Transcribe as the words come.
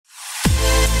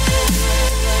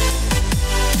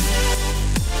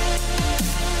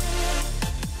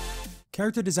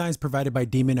Character designs provided by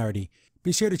Demon Arty.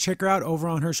 Be sure to check her out over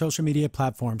on her social media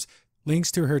platforms.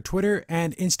 Links to her Twitter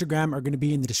and Instagram are going to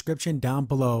be in the description down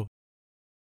below.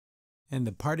 And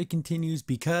the party continues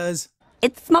because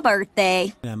it's my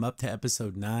birthday. I'm up to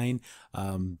episode 9.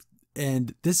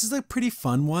 And this is a pretty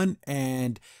fun one.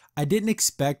 And I didn't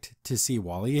expect to see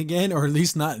Wally again, or at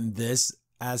least not in this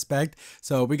aspect.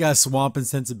 So we got Swamp and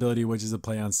Sensibility, which is a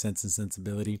play on Sense and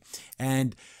Sensibility.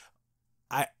 And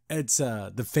it's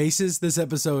the faces. This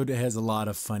episode has a lot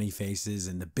of funny faces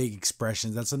and the big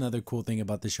expressions. That's another cool thing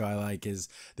about the show I like, is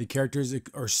the characters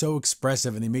are so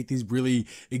expressive and they make these really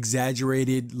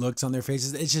exaggerated looks on their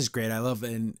faces. It's just great. I love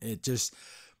it. And it just,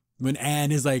 when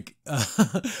Anne is like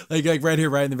like right here,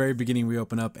 right in the very beginning, we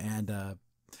open up and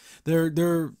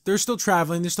they're still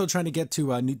traveling. They're still trying to get to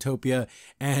Newtopia,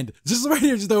 and just right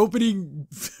here, just the opening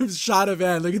shot of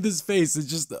Anne. Look at this face. It's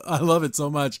just, I love it so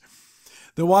much.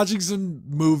 They're watching some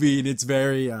movie and it's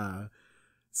very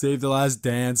Save the Last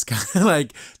Dance, kind of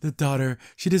like the daughter.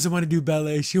 She doesn't want to do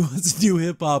ballet. She wants to do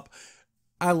hip hop.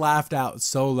 I laughed out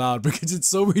so loud because it's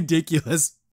so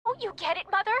ridiculous. Oh, you get it,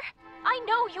 Mother? I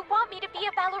know you want me to be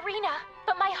a ballerina,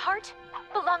 but my heart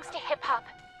belongs to hip hop.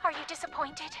 Are you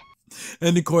disappointed?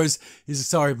 And of course, he's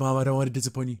sorry, Mom, I don't want to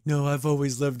disappoint you. No, I've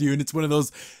always loved you. And it's one of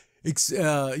those,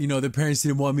 you know, the parents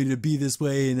didn't want me to be this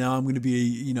way, and now I'm going to be,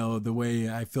 you know, the way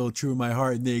I feel true in my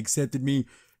heart, and they accepted me.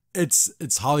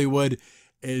 It's Hollywood.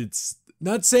 It's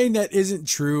not saying that isn't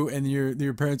true, and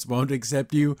your parents won't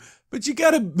accept you, but you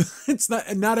gotta. It's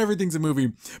not everything's a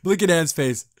movie. But look at Anne's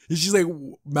face. She's like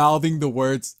mouthing the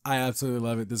words. I absolutely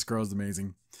love it. This girl's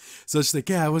amazing. So she's like,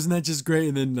 yeah, wasn't that just great?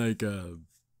 And then like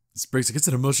Sprig's like, it's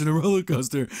an emotional roller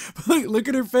coaster. But look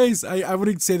at her face. I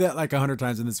wouldn't say that like 100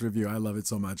 times in this review. I love it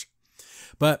so much.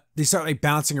 But they start like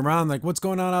bouncing around, like, what's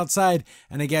going on outside?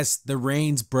 And I guess the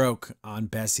reins broke on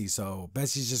Bessie. So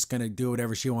Bessie's just going to do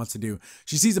whatever she wants to do.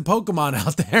 She sees a Pokemon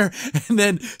out there and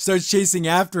then starts chasing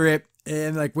after it.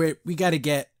 And like, wait, we got to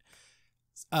get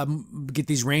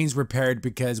these reins repaired,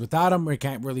 because without them, we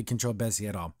can't really control Bessie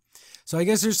at all. So I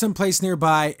guess there's some place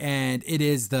nearby, and it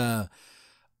is the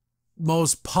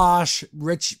most posh,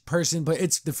 rich person, but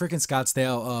it's the freaking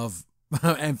Scottsdale of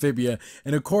Amphibia.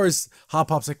 And of course, Hop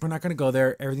Pop's like, we're not going to go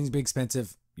there. Everything's big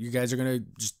expensive. You guys are going to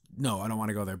just, no, I don't want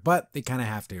to go there. But they kind of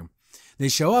have to. They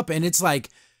show up and it's like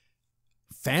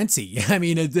fancy. I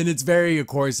mean, and it's very, of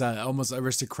course, almost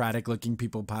aristocratic looking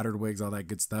people, powdered wigs, all that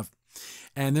good stuff.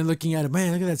 And they're looking at it,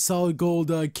 man, look at that solid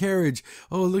gold carriage.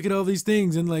 Oh, look at all these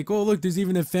things. And like, oh, look, there's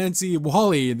even a fancy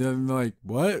Wally. And then like,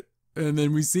 what? And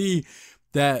then we see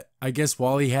that I guess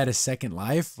Wally had a second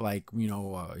life. Like, you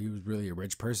know, he was really a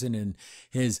rich person and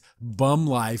his bum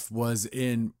life was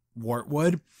in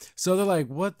Wartwood. So they're like,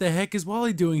 what the heck is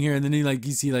Wally doing here? And then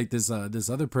you see like this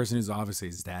other person who's obviously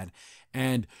his dad.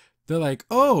 And they're like,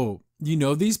 oh, you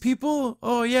know these people?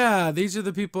 Oh yeah, these are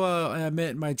the people I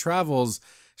met in my travels.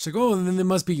 She's like, oh, and then they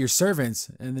must be your servants.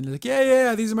 And then they're like,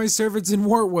 yeah, these are my servants in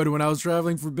Wartwood when I was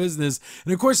traveling for business.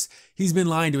 And of course, he's been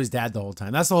lying to his dad the whole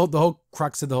time. That's the whole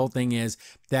crux of the whole thing, is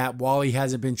that Wally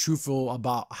hasn't been truthful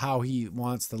about how he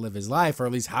wants to live his life, or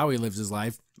at least how he lives his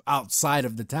life outside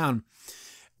of the town.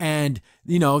 And,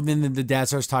 you know, then the dad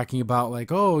starts talking about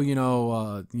like, oh, you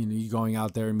going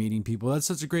out there and meeting people. That's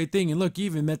such a great thing. And look, you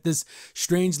even met this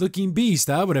strange looking beast.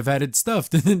 I would have had it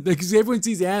stuffed. And then, because everyone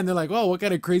sees Anne, they're like, oh, what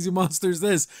kind of crazy monster is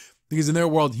this? Because in their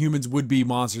world, humans would be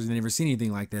monsters. They never seen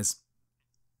anything like this.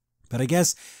 But I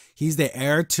guess he's the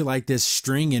heir to like this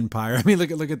string empire. I mean,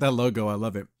 look at that logo. I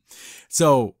love it.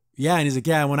 So yeah. And he's like,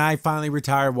 yeah, when I finally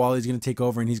retire, Wally's going to take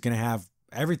over and he's going to have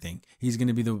everything. He's going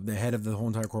to be the head of the whole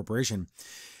entire corporation.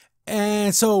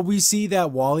 And so we see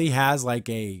that Wally has like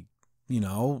a, you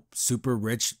know, super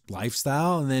rich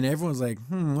lifestyle. And then everyone's like,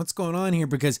 what's going on here?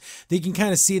 Because they can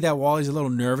kind of see that Wally's a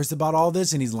little nervous about all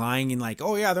this. And he's lying and like,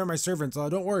 oh yeah, they're my servants. Oh,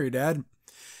 don't worry, Dad.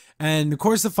 And of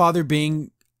course, the father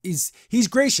being, he's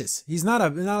gracious. He's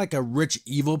not like a rich,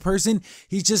 evil person.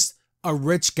 He's just a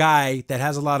rich guy that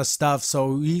has a lot of stuff.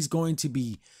 So he's going to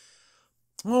be,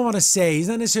 I don't want to say, he's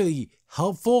not necessarily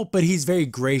helpful, but he's very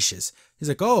gracious. He's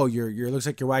like, oh, looks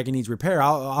like your wagon needs repair.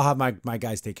 I'll have my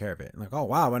guys take care of it. I'm like, oh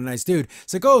wow, what a nice dude.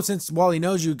 It's like, oh, since Wally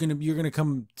knows you're gonna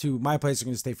come to my place, you're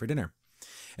gonna stay for dinner.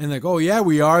 And like, oh yeah,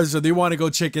 we are. So they want to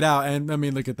go check it out. And I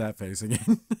mean, look at that face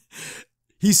again.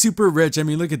 He's super rich. I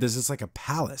mean, look at this. It's like a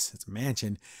palace. It's a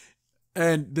mansion.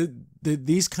 And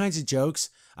these kinds of jokes,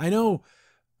 I know,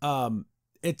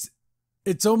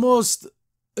 it's almost,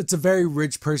 it's a very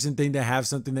rich person thing to have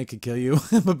something that could kill you.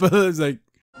 but it's like,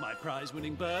 my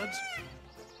prize-winning birds.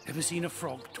 Ever seen a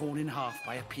frog torn in half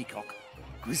by a peacock?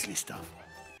 Grisly stuff.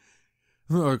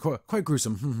 Or quite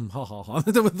gruesome. Ha ha ha.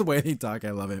 The way they talk,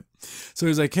 I love it. So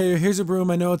he's like, hey, here's a room.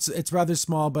 I know it's rather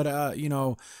small, but you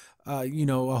know,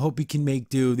 I hope you can make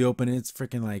do. They open it. It's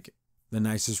freaking like the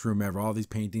nicest room ever. All these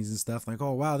paintings and stuff. Like,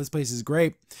 oh wow, this place is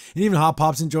great. And even Hop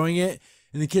Pop's enjoying it.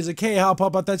 And the kid's like, hey, Hop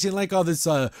Pop, I thought you didn't like all this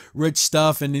rich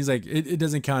stuff. And he's like, it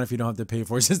doesn't count if you don't have to pay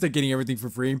for it. It's just they're getting everything for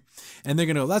free. And they're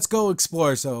gonna, let's go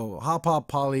explore. So Hop Pop,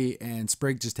 Polly, and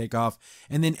Sprig just take off.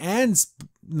 And then Anne's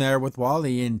there with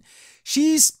Wally, and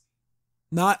she's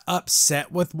not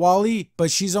upset with Wally, but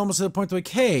she's almost to the point like,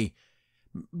 hey,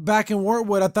 back in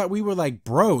Wartwood, I thought we were like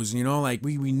bros, you know, like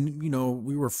we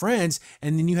were friends,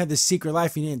 and then you had this secret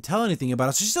life and you didn't tell anything about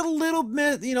it. So just a little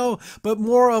bit, you know, but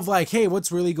more of like, hey,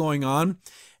 what's really going on?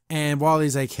 And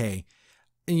Wally's like, hey,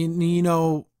 you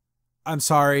know, I'm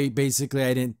sorry, basically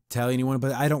I didn't tell anyone,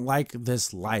 but I don't like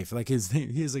this life. Like he's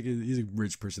a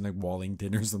rich person like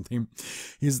Wallington or something.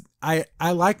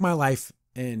 I like my life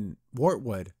in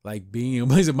Wartwood, like being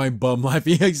my bum life.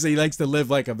 He likes to live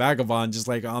like a vagabond, just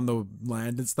like on the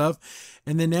land and stuff.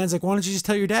 And then Nan's like, why don't you just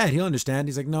tell your dad? He'll understand.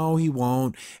 He's like, no, he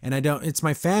won't. And it's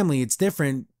my family. It's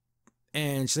different.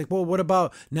 And she's like, well, what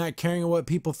about not caring what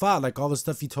people thought? Like all the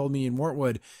stuff you told me in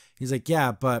Wartwood. He's like,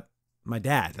 yeah, but my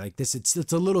dad, like this, it's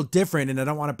a little different, and I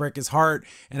don't want to break his heart,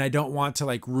 and I don't want to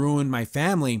like ruin my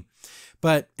family.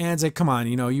 But Anne's like, come on,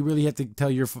 you know, you really have to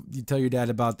tell your dad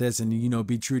about this, and you know,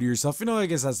 be true to yourself. You know, I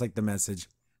guess that's like the message.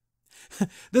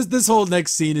 This whole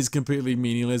next scene is completely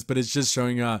meaningless, but it's just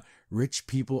showing rich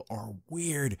people are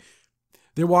weird.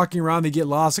 They're walking around, they get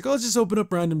lost, like, oh, let's just open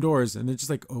up random doors, and they're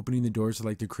just like opening the doors to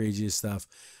like the craziest stuff.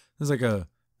 There's like a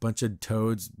bunch of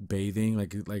toads bathing,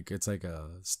 like it's like a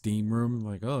steam room.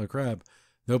 Like, oh crap.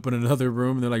 They open another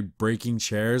room and they're like breaking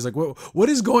chairs. Like, what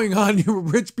is going on? You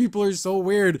rich people are so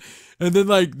weird. And then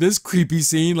like this creepy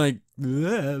scene, like,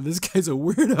 this guy's a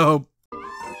weirdo.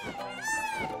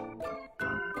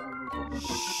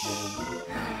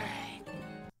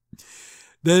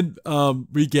 Then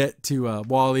we get to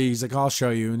Wally. He's like, I'll show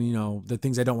you. And you know, the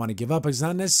things I don't want to give up. It's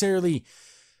not necessarily,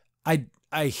 I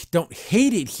don't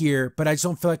hate it here, but I just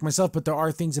don't feel like myself. But there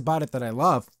are things about it that I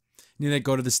love. And they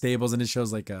go to the stables, and it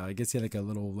shows like I guess he had like a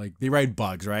little, like they ride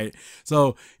bugs, right?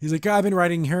 So he's like, I've been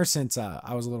riding her since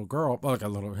I was a little girl,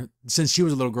 since she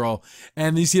was a little girl.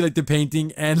 And you see like the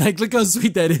painting, and like look how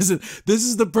sweet that is. This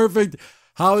is the perfect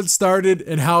how it started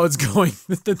and how it's going.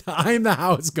 I'm the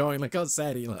how it's going. Like how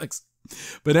sad he looks.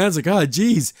 But Anne's like, oh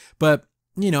geez, but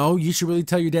you know, you should really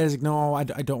tell your dad. He's like, no, I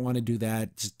don't want to do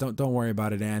that. Just don't worry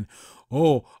about it, Anne.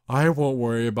 Oh, I won't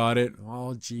worry about it.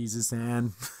 Oh, Jesus,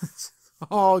 Anne.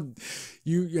 Oh,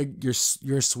 you're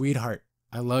a sweetheart.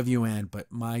 I love you, Anne, but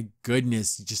my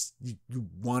goodness, you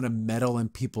want to meddle in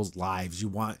people's lives. You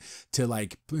want to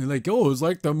like, oh, it's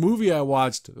like the movie I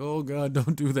watched. Oh God,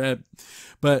 don't do that.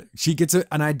 But she gets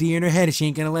an idea in her head and she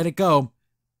ain't going to let it go.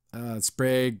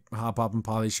 Sprig, Hop Pop, and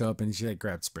Polly show up, and she like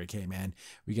grabs Sprig. Hey man,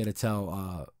 we got to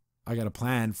tell, I got a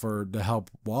plan to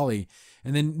help Wally.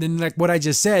 And then like what I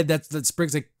just said, that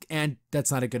Sprig's like, and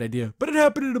that's not a good idea. But it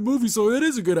happened in a movie, so it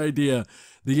is a good idea.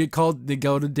 They get called, they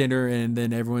go to dinner, and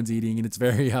then everyone's eating, and it's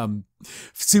very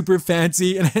super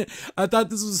fancy. And I thought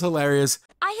this was hilarious.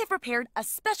 I have prepared a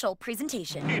special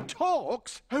presentation. He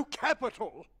talks? Oh,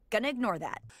 capital. Gonna ignore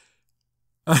that.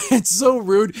 It's so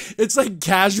rude. It's like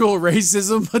casual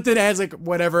racism, but then Anne's like,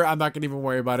 whatever, I'm not gonna even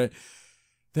worry about it.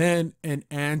 Then in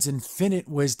Anne's infinite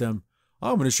wisdom,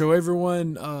 I'm gonna show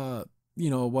everyone you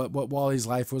know, what Wally's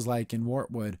life was like in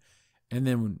Wartwood. And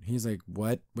then when he's like,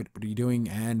 what are you doing,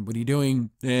 Anne? What are you doing?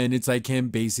 And it's like him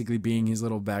basically being his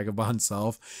little vagabond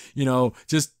self, you know,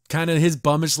 just kind of his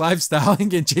bummish lifestyle and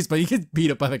getting chased, but he gets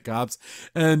beat up by the cops.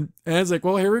 And Anne's like,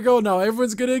 well, here we go. Now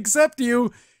everyone's gonna accept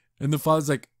you. And the father's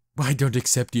like, I don't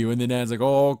accept you. And then Anne's like,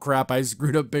 oh crap, I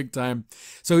screwed up big time.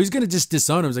 So he's gonna just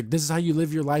disown him. He's like, this is how you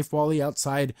live your life, Wally,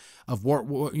 outside of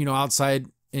you know, outside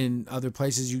in other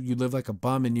places. You live like a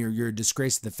bum, and you're a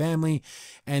disgrace to the family.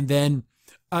 And then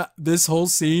this whole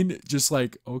scene, just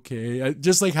like, okay,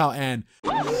 just like how Anne.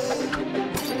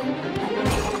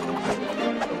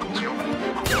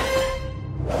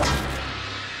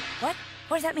 What?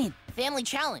 What does that mean? Family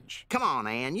challenge. Come on,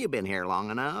 Anne, you've been here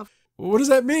long enough. What does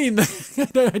that mean?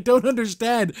 I don't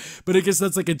understand. But I guess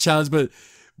that's like a challenge. But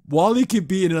Wally could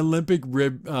be an Olympic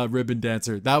ribbon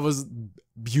dancer. That was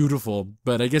beautiful.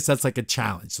 But I guess that's like a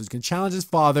challenge. So he's going to challenge his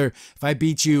father. If I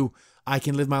beat you, I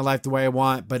can live my life the way I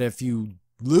want. But if you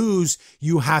lose,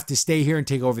 you have to stay here and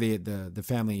take over the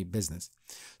family business.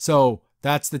 So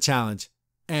that's the challenge.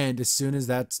 And as soon as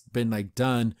that's been like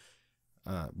done,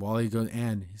 Wally goes,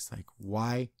 and he's like,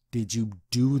 why did you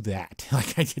do that?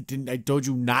 Like I told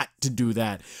you not to do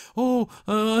that. Oh,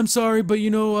 I'm sorry, but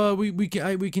we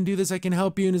can do this. I can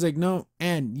help you. And he's like, no,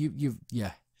 Anne, you've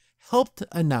helped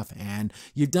enough, Anne.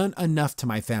 You've done enough to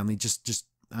my family. Just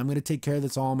I'm gonna take care of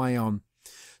this all on my own.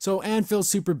 So Anne feels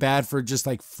super bad for just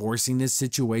like forcing this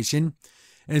situation.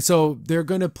 And so they're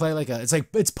going to play like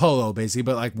it's polo basically,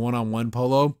 but like one-on-one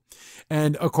polo.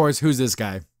 And of course, who's this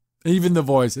guy? Even the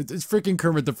voice, it's freaking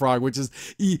Kermit the Frog, which is,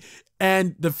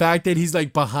 and the fact that he's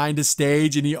like behind a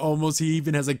stage and he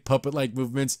even has like puppet-like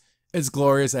movements. It's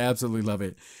glorious. I absolutely love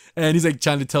it. And he's like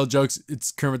trying to tell jokes.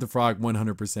 It's Kermit the Frog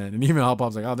 100%. And even Hop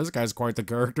Pop's like, oh, this guy's quite the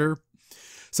character.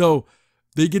 So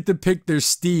they get to pick their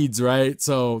steeds, right?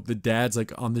 So the dad's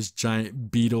like on this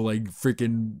giant beetle, like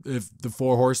freaking, if the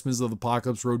four horsemen of the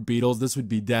apocalypse rode beetles, this would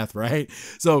be death, right?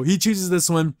 So he chooses this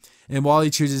one, and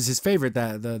Wally chooses his favorite,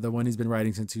 the one he's been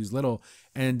riding since he was little.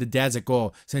 And the dad's like,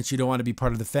 oh, since you don't want to be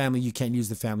part of the family, you can't use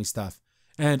the family stuff.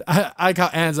 And I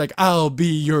got Anne's like, I'll be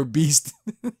your beast.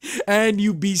 And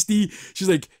you beastie. She's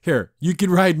like, here, you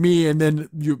can ride me, and then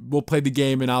we'll play the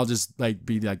game, and I'll just like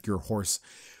be like your horse.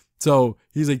 So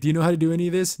he's like, do you know how to do any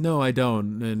of this? No, I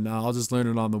don't. And I'll just learn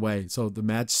it on the way. So the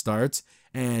match starts.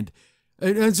 And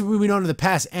as we know in the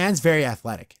past, Anne's very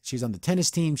athletic. She's on the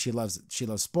tennis team. She loves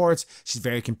sports. She's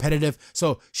very competitive.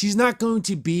 So she's not going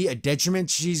to be a detriment.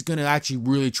 She's going to actually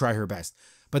really try her best.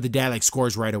 But the dad like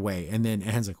scores right away. And then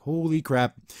Anne's like, holy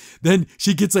crap. Then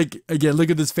she gets like, again,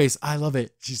 look at this face. I love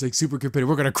it. She's like super competitive.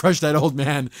 We're going to crush that old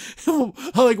man. I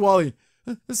like Wally.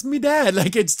 It's me dad.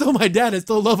 Like, it's still my dad. I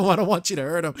still love him. I don't want you to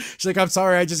hurt him. She's like, I'm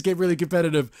sorry. I just get really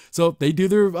competitive. So they do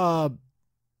their,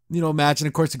 match. And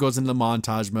of course it goes into the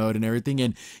montage mode and everything.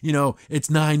 And, it's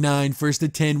 9-9, first to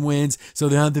 10 wins. So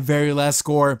they're on the very last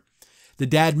score. The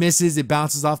dad misses. It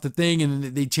bounces off the thing and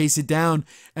they chase it down.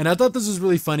 And I thought this was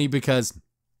really funny because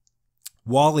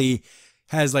Wally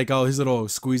has like his little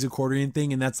squeeze accordion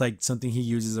thing, and that's like something he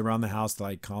uses around the house to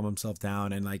like calm himself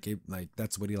down, and like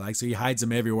that's what he likes. So he hides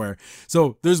them everywhere.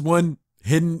 So there's one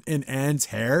hidden in Anne's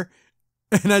hair,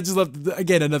 and I just love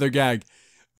again another gag.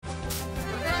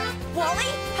 Wally,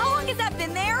 how long has that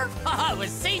been there? It was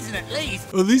season at least.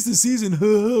 At least a season.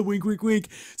 Wink, wink, wink.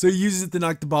 So he uses it to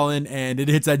knock the ball in, and it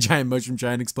hits that giant mushroom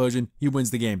giant explosion. He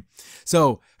wins the game.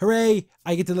 So hooray!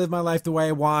 I get to live my life the way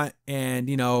I want, and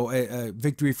a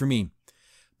victory for me.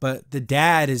 But the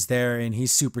dad is there and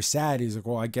he's super sad. He's like,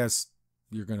 well, I guess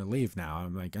you're going to leave now.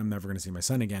 I'm like, I'm never going to see my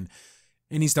son again.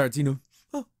 And he starts,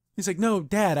 he's like, no,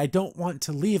 Dad, I don't want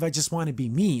to leave. I just want to be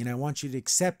me. And I want you to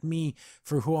accept me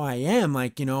for who I am.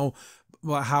 Like, how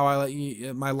I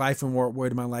let my life and where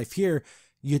to my life here.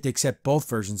 You have to accept both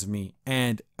versions of me.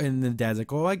 And the dad's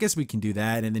like, oh, I guess we can do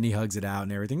that. And then he hugs it out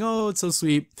and everything. Oh, it's so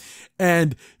sweet.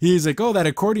 And he's like, oh, that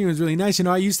accordion was really nice.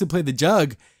 I used to play the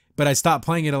jug, but I stopped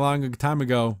playing it a long time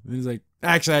ago. And he's like,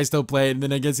 actually, I still play it. And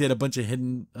then I guess he had a bunch of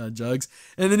hidden jugs.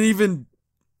 And then even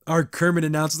our Kermit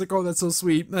announces like, oh, that's so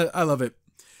sweet. I love it.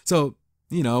 So,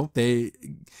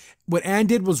 what Anne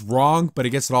did was wrong, but I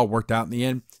guess it all worked out in the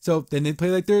end. So then they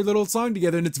play like their little song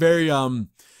together, and it's very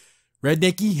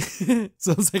rednecky.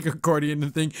 So it's like accordion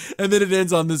and thing. And then it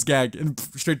ends on this gag and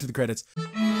straight to the credits.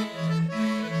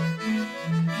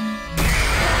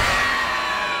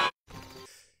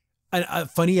 A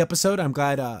funny episode. I'm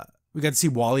glad we got to see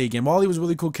Wally again. Wally was a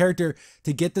really cool character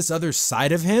to get this other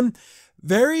side of him.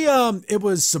 Very it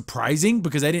was surprising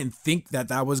because I didn't think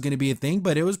that was going to be a thing,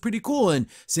 but it was pretty cool. And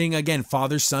seeing again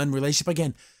father-son relationship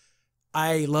again.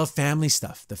 I love family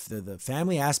stuff. The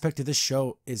family aspect of this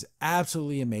show is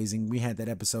absolutely amazing. We had that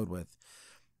episode with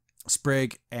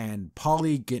Sprig and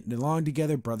Polly getting along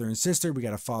together, brother and sister. We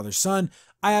got a father-son.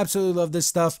 I absolutely love this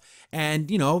stuff. And,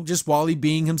 just Wally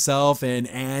being himself and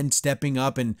Anne stepping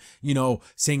up and,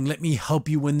 saying, let me help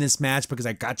you win this match because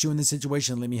I got you in this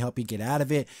situation. Let me help you get out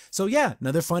of it. So yeah,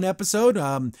 another fun episode.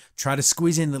 Try to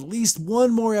squeeze in at least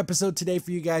one more episode today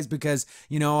for you guys because,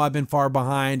 I've been far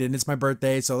behind and it's my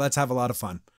birthday. So let's have a lot of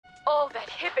fun. All that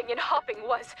hipping and hopping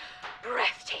was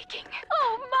breathtaking.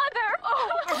 Oh, Mother! Oh,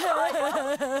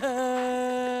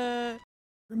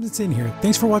 That's in here.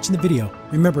 Thanks for watching the video.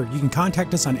 Remember, you can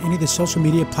contact us on any of the social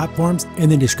media platforms in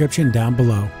the description down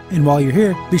below. And while you're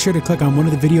here, be sure to click on one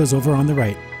of the videos over on the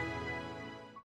right.